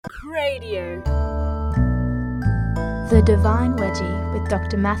Radio. The Divine Wedgie with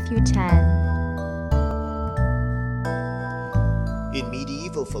Dr. Matthew Tan. In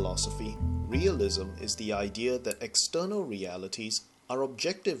medieval philosophy, realism is the idea that external realities are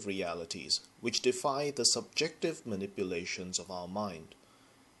objective realities which defy the subjective manipulations of our mind.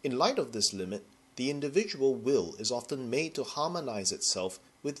 In light of this limit, the individual will is often made to harmonize itself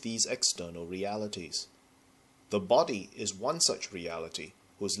with these external realities. The body is one such reality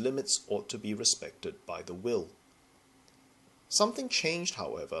whose limits ought to be respected by the will. Something changed,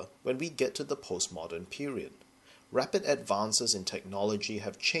 however, when we get to the postmodern period. Rapid advances in technology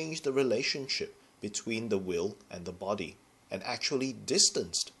have changed the relationship between the will and the body, and actually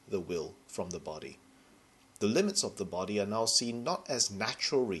distanced the will from the body. The limits of the body are now seen not as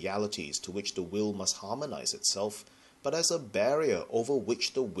natural realities to which the will must harmonize itself, but as a barrier over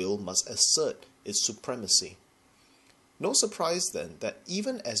which the will must assert its supremacy. No surprise then that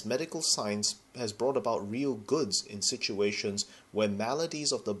even as medical science has brought about real goods in situations where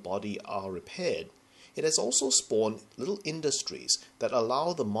maladies of the body are repaired, it has also spawned little industries that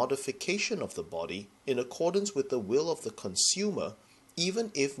allow the modification of the body in accordance with the will of the consumer,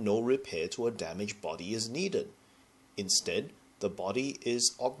 even if no repair to a damaged body is needed. Instead, the body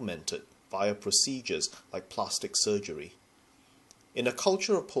is augmented via procedures like plastic surgery. In a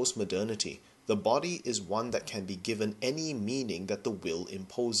culture of postmodernity, the body is one that can be given any meaning that the will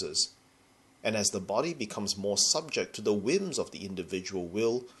imposes. And as the body becomes more subject to the whims of the individual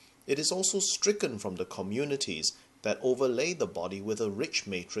will, it is also stricken from the communities that overlay the body with a rich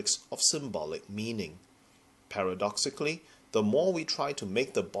matrix of symbolic meaning. Paradoxically, the more we try to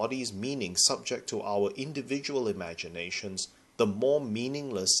make the body's meaning subject to our individual imaginations, the more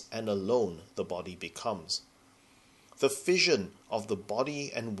meaningless and alone the body becomes. The fission of the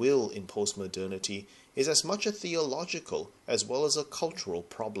body and will in postmodernity is as much a theological as well as a cultural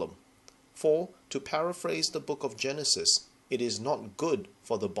problem. For, to paraphrase the book of Genesis, it is not good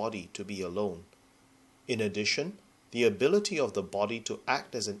for the body to be alone. In addition, the ability of the body to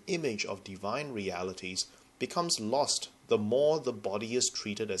act as an image of divine realities becomes lost the more the body is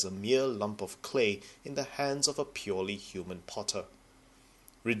treated as a mere lump of clay in the hands of a purely human potter.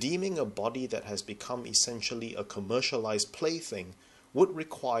 Redeeming a body that has become essentially a commercialized plaything would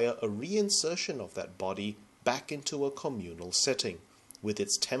require a reinsertion of that body back into a communal setting, with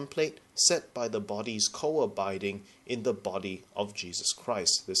its template set by the body's co-abiding in the body of Jesus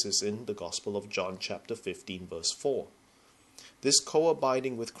Christ. This is in the Gospel of John chapter 15 verse 4. This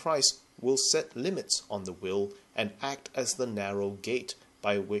co-abiding with Christ will set limits on the will and act as the narrow gate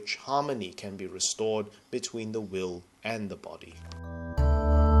by which harmony can be restored between the will and the body.